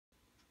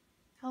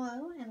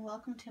Hello and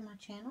welcome to my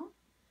channel.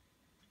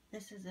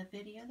 This is a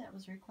video that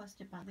was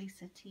requested by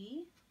Lisa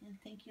T, and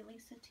thank you,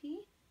 Lisa T.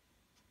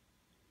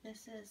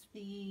 This is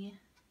the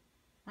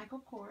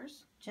Michael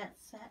Kors Jet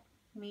Set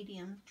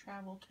Medium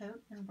Travel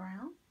Tote in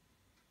brown.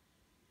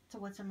 So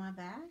what's in my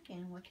bag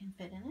and what can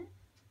fit in it.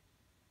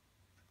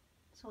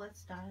 So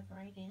let's dive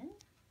right in.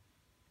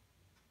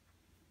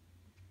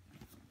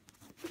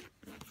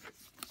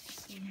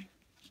 See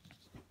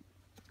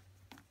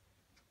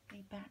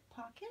a back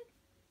pocket.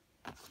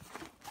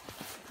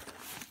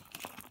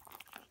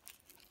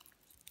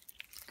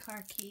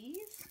 Car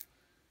keys.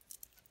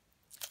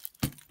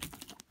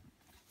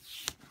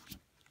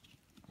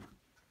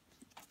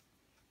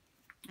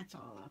 That's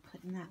all I'll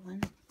put in that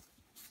one.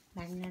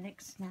 Magnetic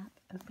snap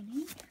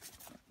opening.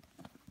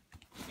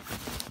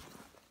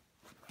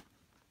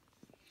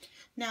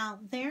 Now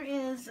there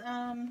is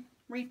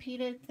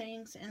repeated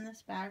things in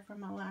this bag from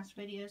my last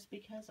videos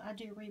because I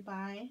do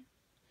rebuy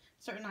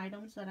certain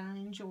items that I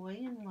enjoy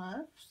and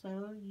love,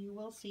 so you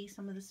will see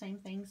some of the same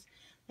things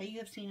that you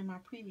have seen in my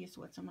previous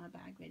What's in My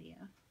Bag video.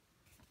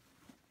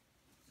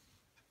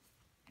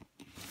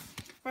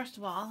 First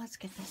of all, let's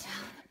get this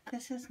out.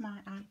 This is my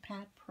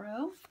iPad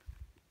Pro.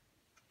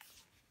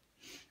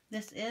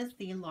 This is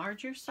the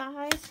larger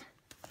size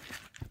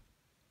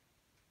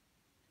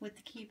with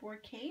the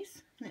keyboard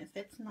case, and it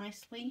fits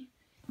nicely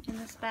in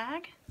this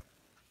bag.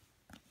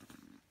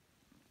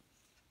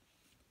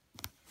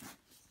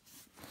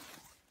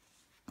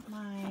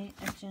 My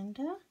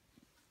agenda.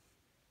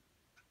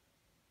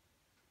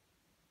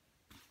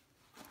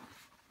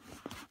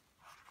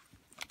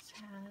 This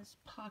has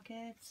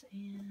pockets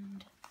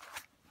and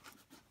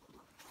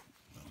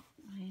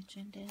my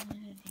agenda in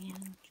it, and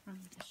I'm trying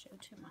not to show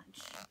too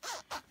much.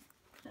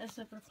 A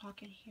zipper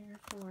pocket here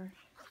for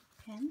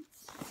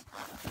pens,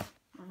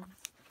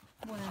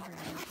 whatever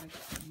it is I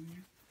put in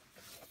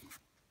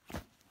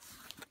there.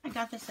 I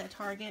got this at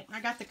Target. I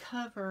got the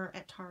cover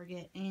at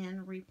Target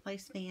and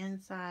replaced the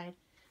inside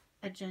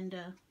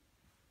agenda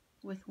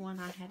with one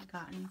I had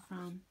gotten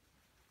from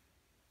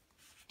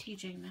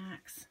TJ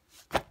Maxx.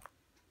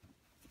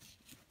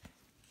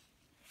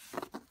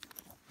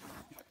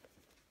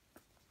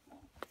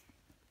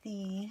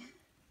 The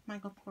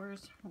Michael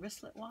Kors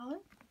wristlet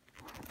wallet.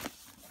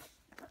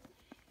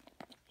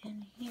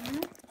 And here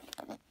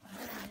I put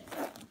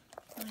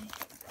my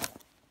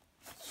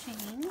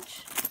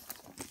change.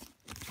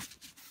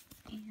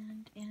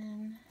 And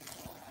in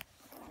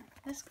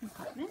this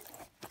compartment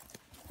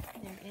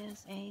there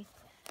is a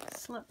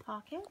slip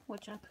pocket,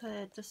 which I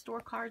put the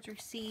store cards,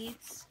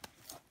 receipts,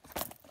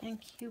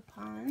 and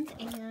coupons,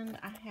 and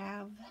I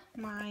have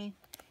my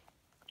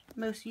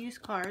most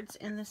used cards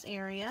in this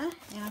area,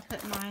 and I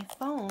put my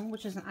phone,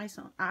 which is an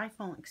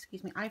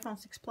iPhone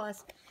 6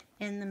 Plus,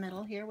 in the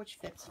middle here, which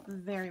fits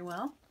very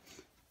well.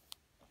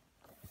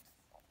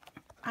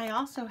 I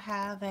also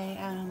have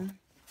a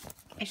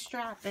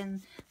strap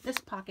in this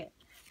pocket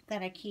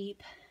that I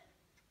keep,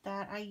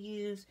 that I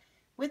use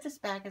with this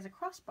bag as a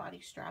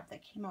crossbody strap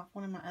that came off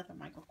one of my other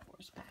Michael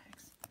Kors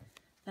bags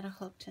that I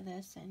hook to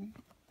this, and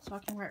so I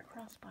can wear it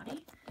crossbody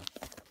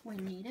when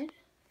needed.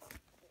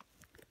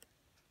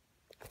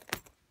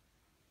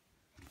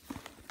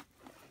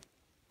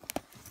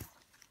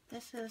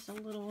 This is a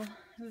little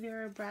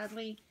Vera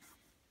Bradley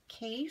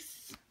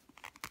case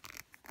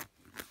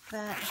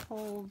that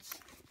holds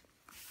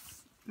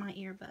my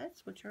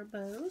earbuds, which are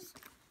Bose.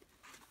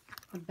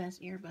 The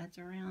best earbuds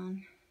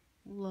around.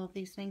 Love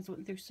these things.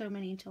 Went through so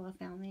many until I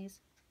found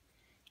these.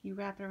 You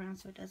wrap it around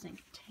so it doesn't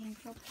get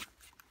tangled.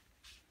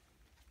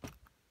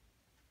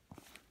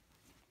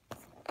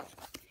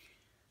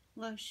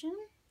 Lotion.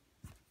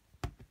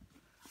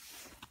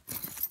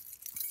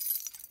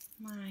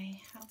 My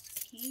house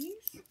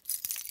keys.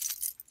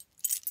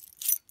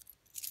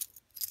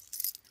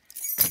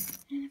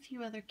 And a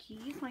few other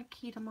keys, like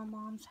key to my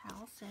mom's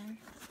house and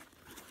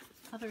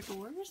other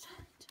doors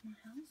to my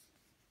house.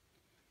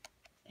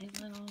 A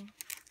little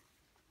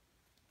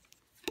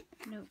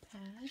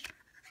notepad.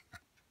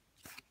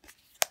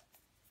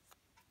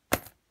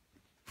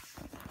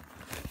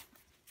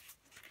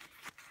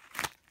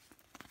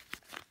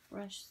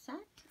 Brush set.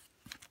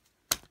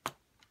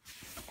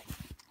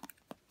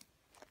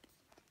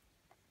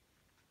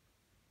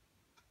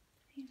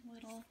 A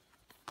little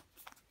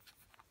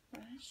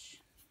brush.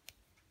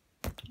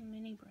 A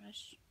mini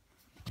brush.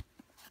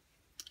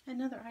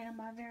 Another item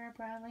by Vera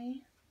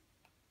Bradley.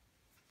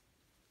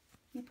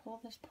 You pull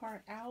this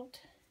part out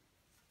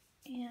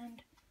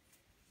and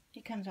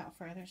it comes out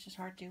further. It's just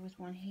hard to do with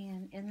one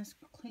hand. And this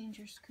cleans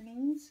your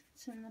screens.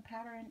 It's in the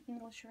pattern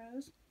English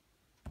Rose.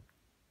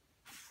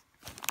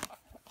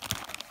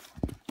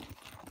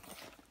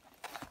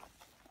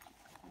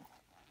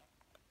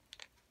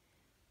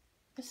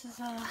 This is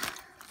a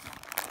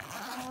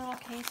little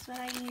case that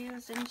I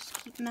use and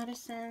just keep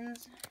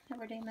medicines,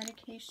 everyday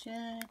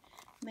medication,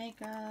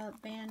 makeup,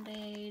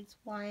 band-aids,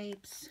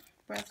 wipes,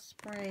 breath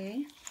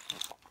spray.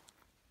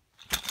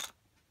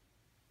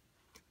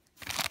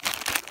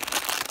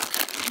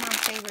 My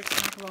favorite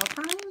snack of all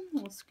time,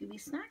 little Scooby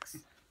snacks.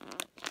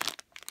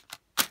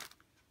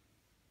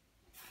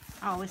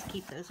 I always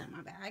keep those in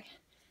my bag.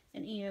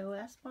 An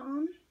EOS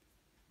balm.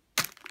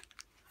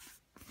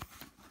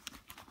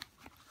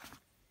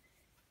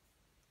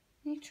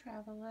 A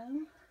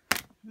Travelo,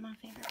 my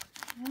favorite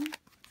one.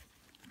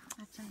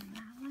 That's in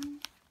that one.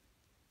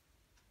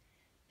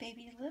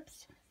 Baby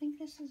lips. I think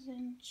this is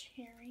in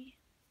cherry.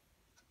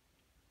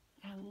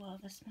 I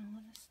love the smell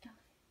of this stuff.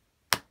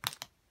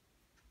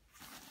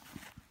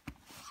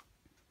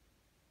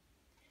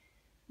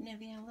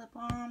 Nivea lip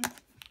balm.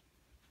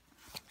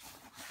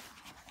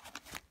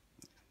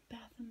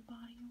 Bath and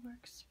Body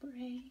Works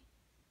spray.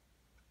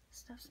 This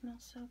stuff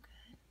smells so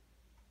good.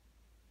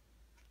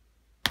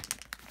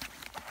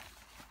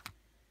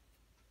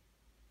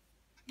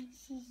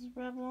 This is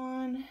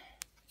Revlon.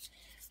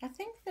 I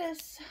think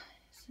this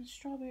is a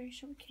strawberry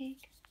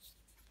shortcake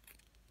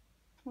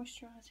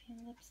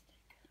moisturizing lipstick.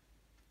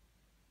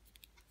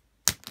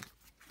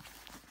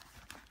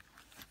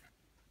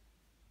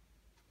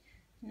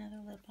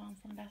 Another lip balm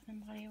from Bath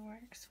and Body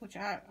Works, which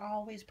I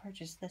always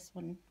purchase this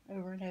one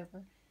over and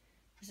over.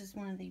 This is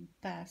one of the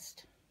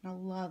best. I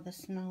love the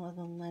smell of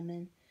the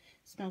lemon.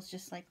 It smells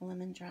just like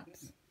lemon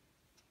drops.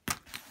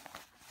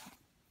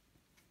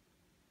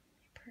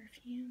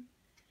 Perfume.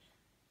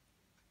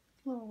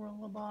 Little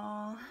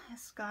rollerball.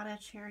 It's got a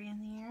cherry in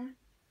there.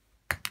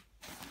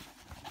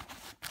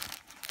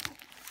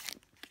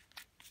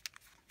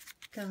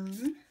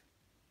 Gum.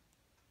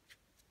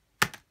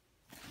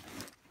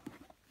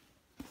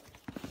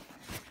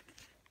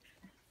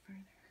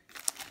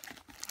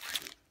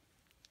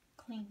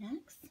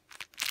 Kleenex.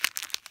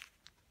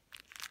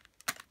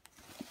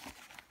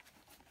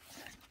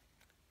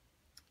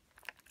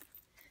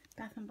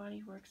 Bath and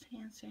Body Works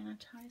hand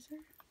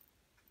sanitizer.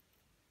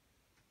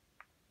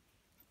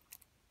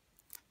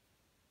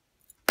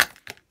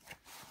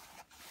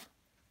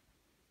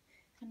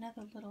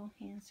 Another little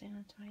hand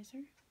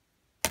sanitizer.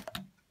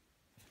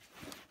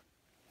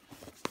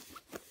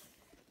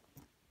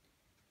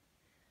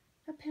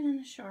 A pen and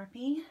a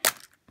Sharpie.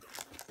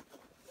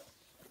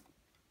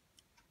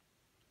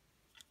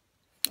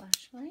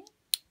 Flashlight.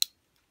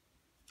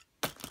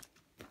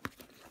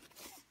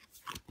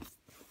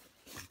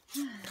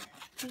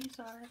 These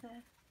are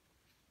the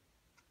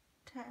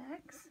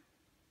tags,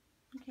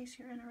 in case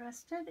you're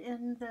interested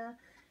in the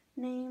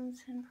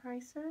names and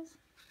prices.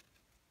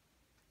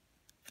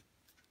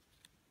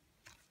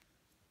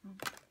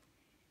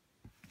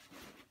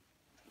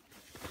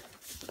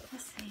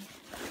 Let's see,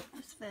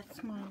 this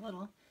fits my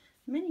little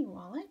mini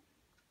wallet,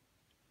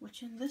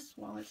 which in this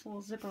wallet's a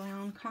little zip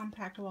around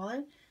compact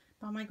wallet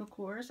by Michael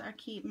Kors. I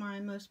keep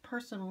my most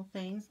personal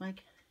things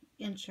like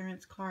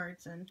insurance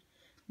cards and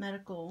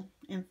medical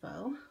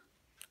info.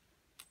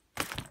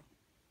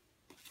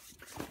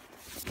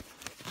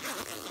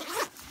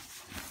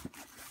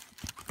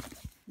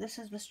 This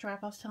is the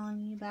strap I was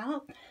telling you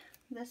about.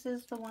 This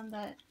is the one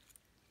that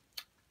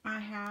I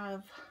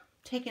have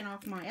taken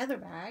off my other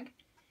bag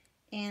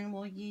and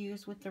will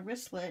use with the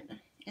wristlet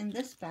in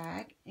this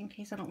bag in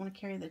case I don't want to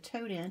carry the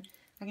tote in.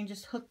 I can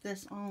just hook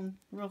this on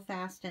real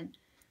fast and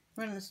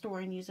run in the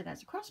store and use it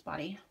as a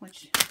crossbody,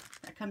 which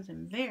that comes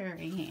in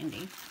very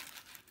handy.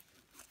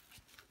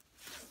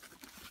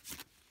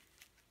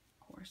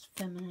 Of course,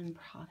 feminine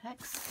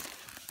products.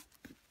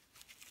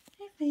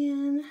 A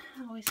fan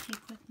I always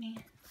keep with me.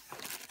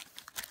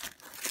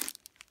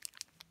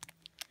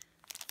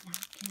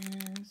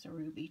 Napkins, a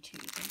Ruby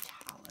Tuesday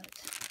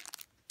towelette.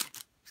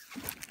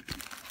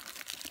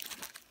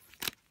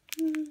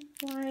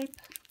 Wipe,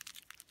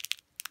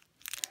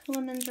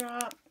 lemon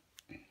drop,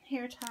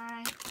 hair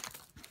tie,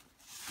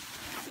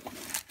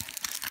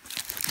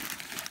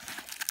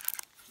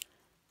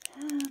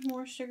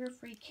 more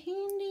sugar-free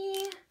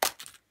candy,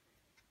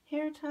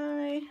 hair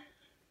tie,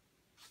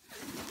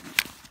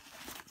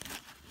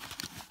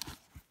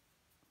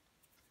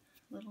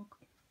 little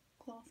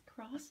cloth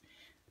cross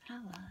that I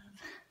love.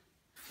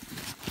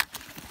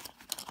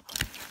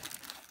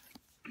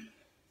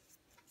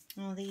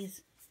 Oh,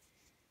 these,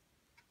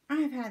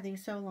 I've had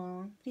these so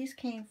long. These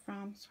came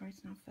from, sorry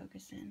it's not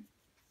focusing,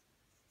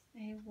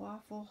 a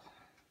waffle.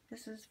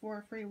 This is for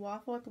a free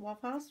waffle at the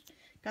Waffle House.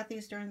 Got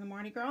these during the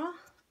Mardi Gras.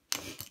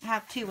 I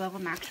have two of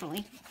them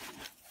actually.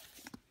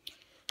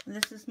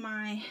 This is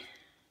my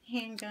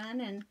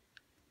handgun and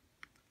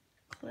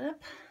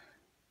clip.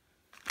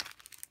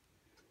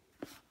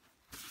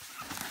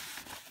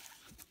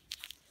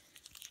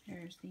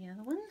 There's the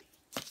other one.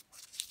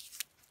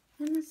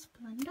 And the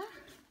Splenda.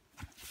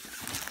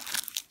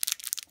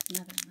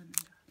 Another lemon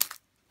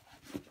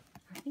drop.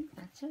 I think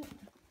that's it.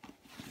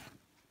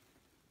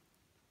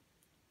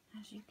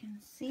 As you can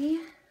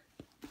see,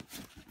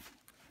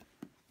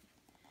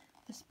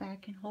 this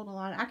bag can hold a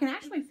lot. I can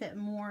actually fit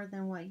more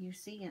than what you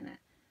see in it.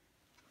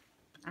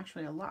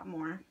 Actually, a lot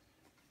more.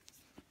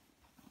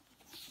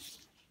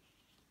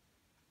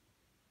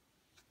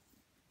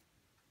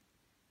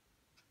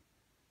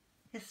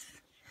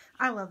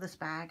 I love this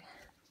bag.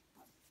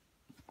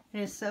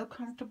 It is so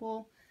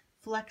comfortable,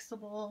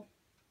 flexible,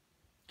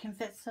 can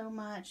fit so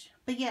much,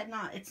 but yet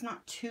it's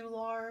not too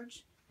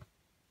large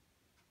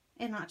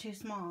and not too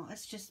small.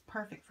 It's just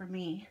perfect for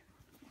me.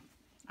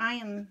 I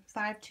am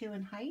 5'2"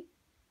 in height,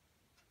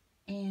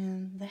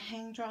 and the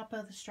hang drop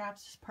of the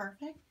straps is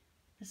perfect.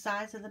 The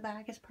size of the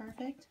bag is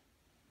perfect.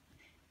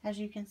 As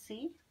you can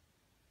see,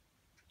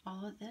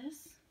 all of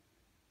this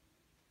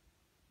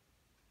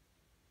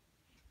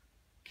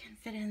can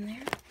fit in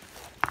there.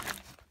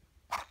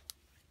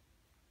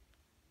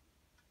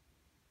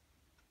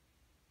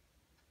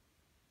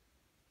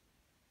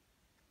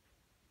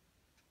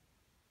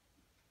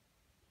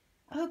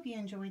 I hope you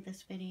enjoyed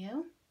this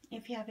video.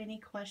 If you have any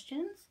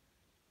questions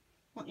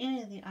on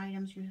any of the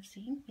items you have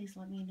seen, please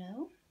let me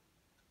know.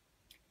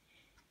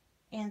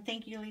 And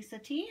thank you, Lisa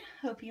T.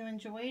 Hope you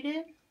enjoyed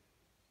it.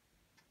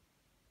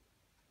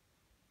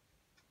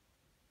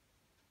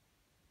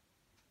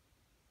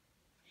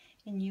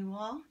 And you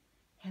all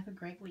have a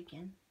great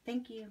weekend.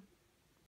 Thank you.